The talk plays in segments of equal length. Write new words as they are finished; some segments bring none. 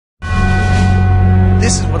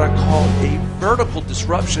what I call a vertical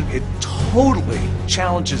disruption. It totally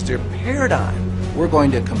challenges their paradigm. We're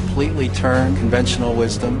going to completely turn conventional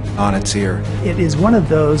wisdom on its ear. It is one of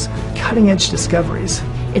those cutting-edge discoveries.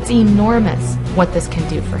 It's enormous what this can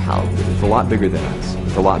do for health. It's a lot bigger than us.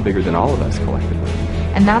 It's a lot bigger than all of us collectively.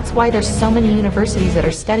 And that's why there's so many universities that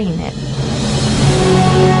are studying it.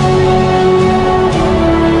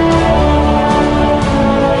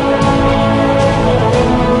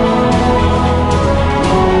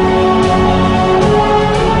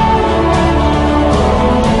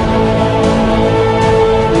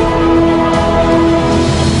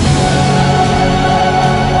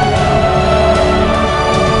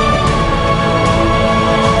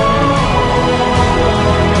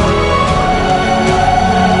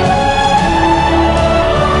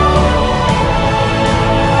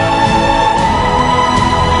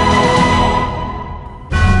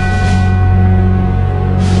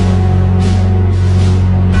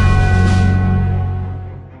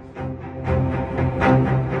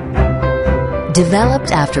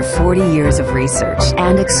 Developed after 40 years of research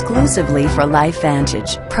and exclusively for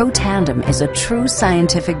LifeVantage, Protandim is a true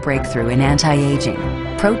scientific breakthrough in anti-aging.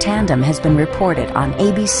 Protandim has been reported on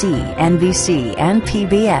ABC, NBC, and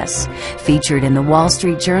PBS, featured in the Wall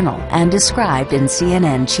Street Journal, and described in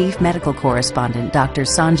CNN Chief Medical Correspondent Dr.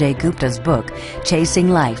 Sanjay Gupta's book, Chasing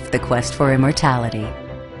Life, The Quest for Immortality.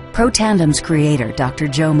 Protandim's creator, Dr.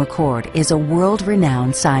 Joe McCord, is a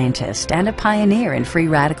world-renowned scientist and a pioneer in free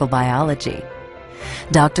radical biology.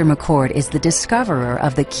 Dr. McCord is the discoverer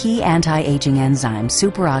of the key anti-aging enzyme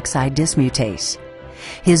superoxide dismutase.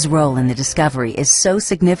 His role in the discovery is so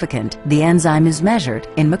significant, the enzyme is measured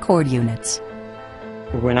in McCord units.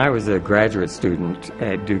 When I was a graduate student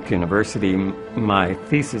at Duke University, my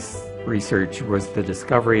thesis research was the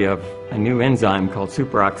discovery of a new enzyme called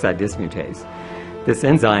superoxide dismutase. This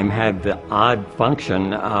enzyme had the odd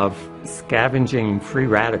function of scavenging free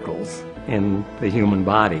radicals in the human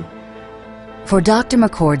body. For Dr.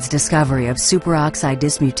 McCord's discovery of superoxide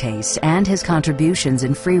dismutase and his contributions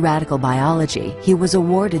in free radical biology, he was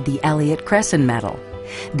awarded the Elliott-Cresson Medal.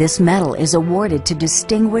 This medal is awarded to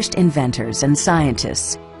distinguished inventors and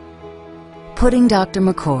scientists, putting Dr.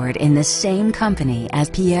 McCord in the same company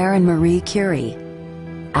as Pierre and Marie Curie,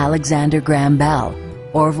 Alexander Graham Bell,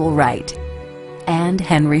 Orville Wright, and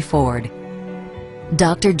Henry Ford.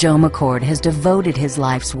 Dr. Joe McCord has devoted his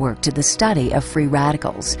life's work to the study of free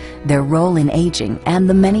radicals, their role in aging, and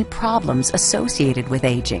the many problems associated with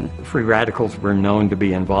aging. Free radicals were known to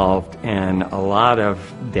be involved in a lot of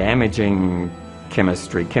damaging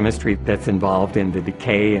chemistry that's involved in the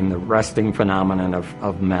decay and the rusting phenomenon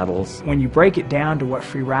of metals. When you break it down to what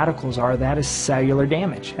free radicals are, that is cellular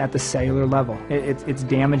damage at the cellular level. It's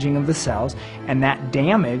damaging of the cells, and that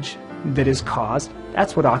damage that is caused,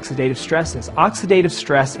 that's what oxidative stress is. Oxidative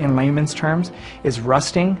stress, in layman's terms, is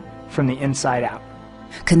rusting from the inside out.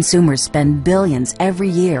 Consumers spend billions every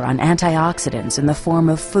year on antioxidants in the form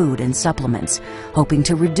of food and supplements, hoping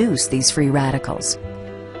to reduce these free radicals.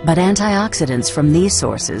 But antioxidants from these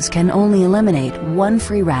sources can only eliminate one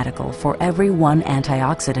free radical for every one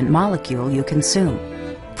antioxidant molecule you consume.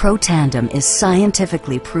 Protandim is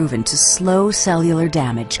scientifically proven to slow cellular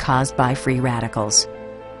damage caused by free radicals.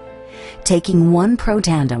 Taking one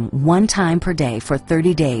Protandim 1 time per day for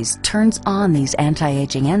 30 days turns on these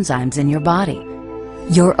anti-aging enzymes in your body.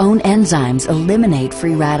 Your own enzymes eliminate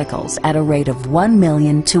free radicals at a rate of 1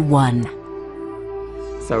 million to 1.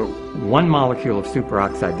 So 1 molecule of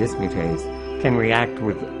superoxide dismutase can react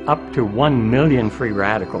with up to 1 million free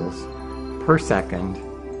radicals per second,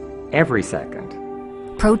 every second.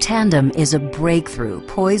 Protandim is a breakthrough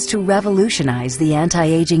poised to revolutionize the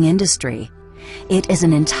anti-aging industry. It is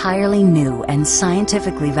an entirely new and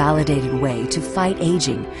scientifically validated way to fight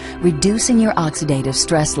aging, reducing your oxidative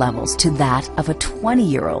stress levels to that of a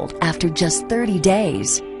 20-year-old after just 30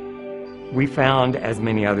 days. We found, as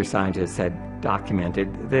many other scientists had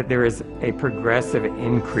documented, that there is a progressive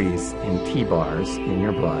increase in T-bars in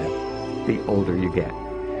your blood the older you get.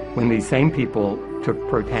 When these same people took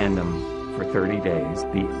Protandim for 30 days,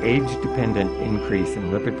 the age-dependent increase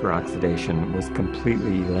in lipid peroxidation was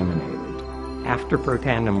completely eliminated. After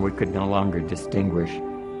Protandim, we could no longer distinguish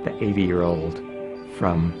the 80-year-old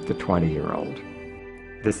from the 20-year-old.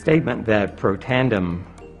 The statement that Protandim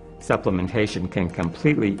supplementation can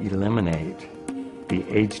completely eliminate the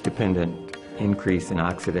age-dependent increase in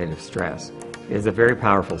oxidative stress is a very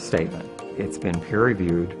powerful statement. It's been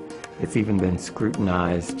peer-reviewed. It's even been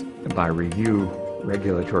scrutinized by review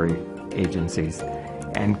regulatory agencies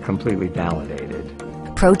and completely validated.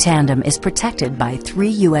 Protandim is protected by 3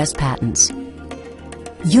 U.S. patents.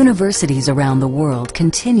 Universities around the world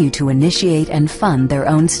continue to initiate and fund their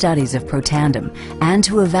own studies of Protandim and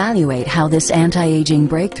to evaluate how this anti-aging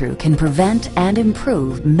breakthrough can prevent and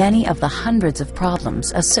improve many of the hundreds of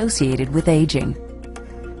problems associated with aging.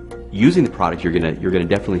 Using the product, you're gonna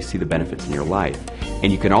definitely see the benefits in your life.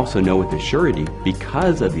 And you can also know with surety,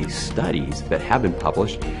 because of these studies that have been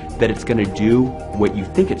published, that it's going to do what you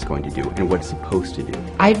think it's going to do and what it's supposed to do.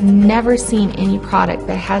 I've never seen any product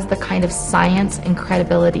that has the kind of science and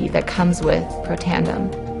credibility that comes with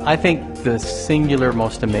Protandim. I think the singular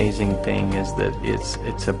most amazing thing is that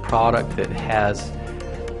it's a product that has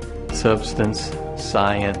substance,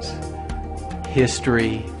 science,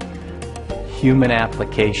 history, human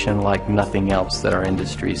application like nothing else that our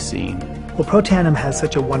industry's seen. Well, Protandim has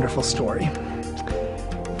such a wonderful story.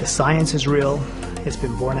 The science is real. It's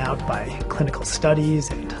been borne out by clinical studies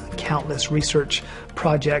and countless research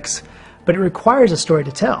projects, but it requires a story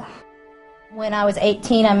to tell. When I was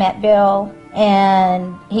 18, I met Bill,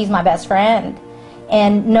 and he's my best friend.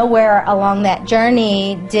 And nowhere along that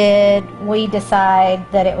journey did we decide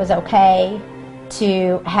that it was okay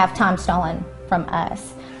to have time stolen from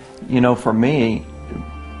us. You know, for me,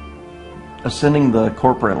 ascending the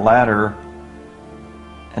corporate ladder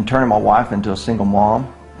and turning my wife into a single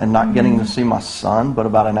mom and not getting to see my son but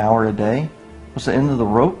about an hour a day was the end of the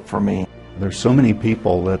rope for me. There's so many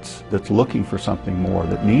people that's looking for something more,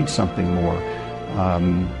 that need something more.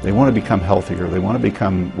 They want to become healthier, they want to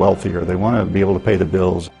become wealthier, they want to be able to pay the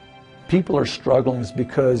bills. People are struggling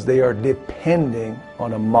because they are depending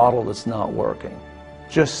on a model that's not working.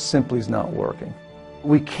 Just simply is not working.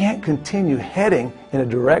 We can't continue heading in a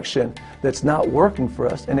direction that's not working for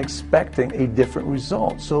us and expecting a different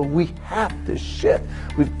result. So we have to shift.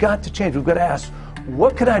 We've got to change. We've got to ask,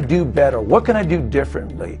 what can I do better? What can I do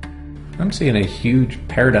differently? I'm seeing a huge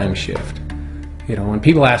paradigm shift. You know, when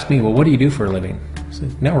people ask me, well, what do you do for a living? I say,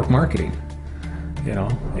 network marketing. You know,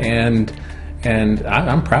 and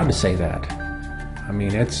I'm proud to say that. I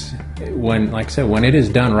mean, it's when, like I said, when it is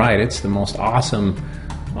done right, it's the most awesome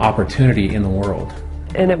opportunity in the world.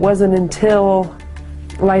 And it wasn't until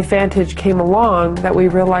LifeVantage came along that we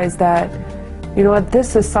realized that, you know what,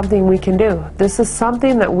 this is something we can do. This is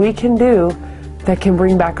something that we can do that can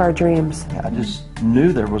bring back our dreams. I just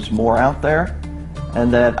knew there was more out there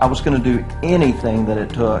and that I was going to do anything that it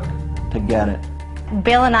took to get it.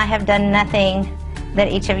 Bill and I have done nothing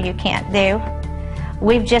that each of you can't do.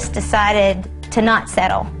 We've just decided to not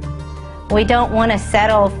settle. We don't want to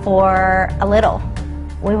settle for a little.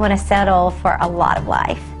 We want to settle for a lot of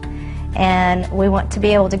life, and we want to be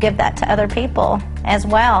able to give that to other people as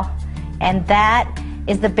well, and that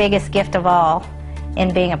is the biggest gift of all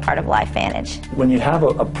in being a part of LifeVantage. When you have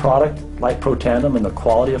a product like Protandim and the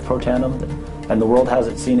quality of Protandim, and the world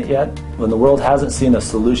hasn't seen it yet, when the world hasn't seen a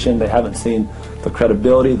solution, they haven't seen the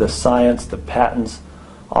credibility, the science, the patents,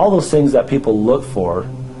 all those things that people look for,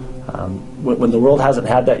 when the world hasn't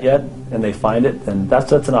had that yet and they find it, then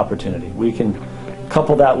that's an opportunity. We can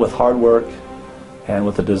couple that with hard work and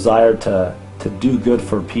with a desire to do good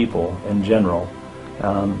for people in general.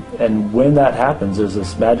 And when that happens, there's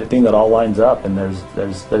this magic thing that all lines up, and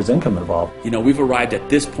there's income involved. You know, we've arrived at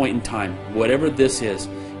this point in time, whatever this is,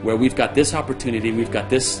 where we've got this opportunity, we've got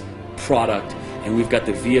this product, and we've got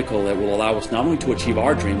the vehicle that will allow us not only to achieve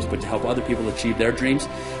our dreams, but to help other people achieve their dreams.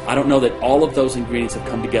 I don't know that all of those ingredients have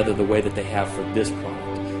come together the way that they have for this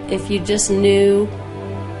product. If you just knew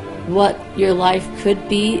what your life could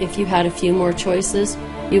be if you had a few more choices,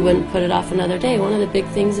 you wouldn't put it off another day. One of the big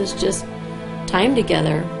things is just time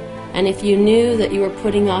together. And if you knew that you were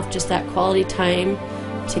putting off just that quality time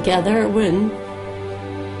together when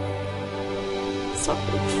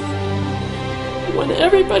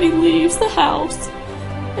everybody leaves the house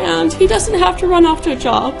and he doesn't have to run off to a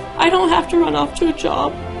job, I don't have to run off to a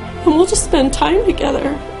job, and we'll just spend time together,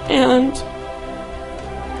 and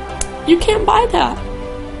you can't buy that.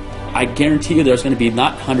 I guarantee you there's going to be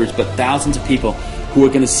not hundreds but thousands of people who are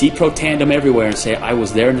going to see Protandim everywhere and say, I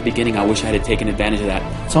was there in the beginning, I wish I had taken advantage of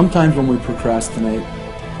that. Sometimes when we procrastinate,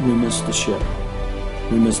 we miss the ship.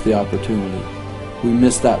 We miss the opportunity. We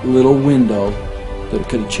miss that little window that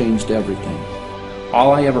could have changed everything.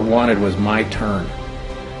 All I ever wanted was my turn.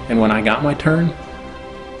 And when I got my turn,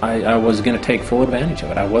 I was going to take full advantage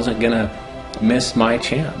of it. I wasn't going to miss my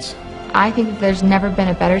chance. I think that there's never been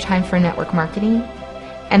a better time for network marketing,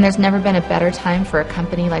 and there's never been a better time for a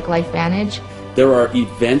company like LifeVantage. There are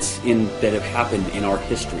events that have happened in our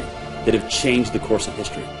history that have changed the course of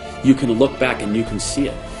history. You can look back and you can see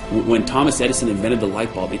it. When Thomas Edison invented the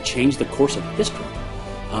light bulb, it changed the course of history.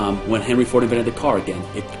 When Henry Ford invented the car, again,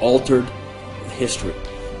 it altered history.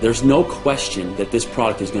 There's no question that this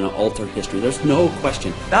product is going to alter history. There's no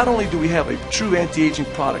question. Not only do we have a true anti-aging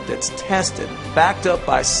product that's tested, backed up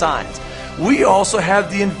by science, we also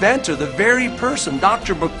have the inventor, the very person,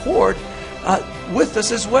 Dr. McCord, with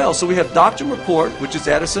us as well. So we have Dr. McCord, which is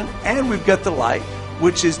Edison, and we've got the light,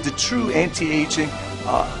 which is the true anti-aging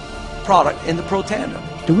product in the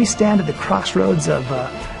Protandim. Do we stand at the crossroads of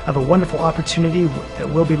a wonderful opportunity that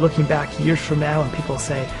we'll be looking back years from now and people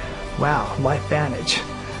say, wow, LifeVantage,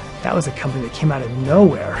 that was a company that came out of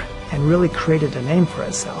nowhere and really created a name for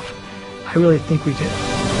itself? I really think we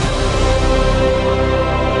do.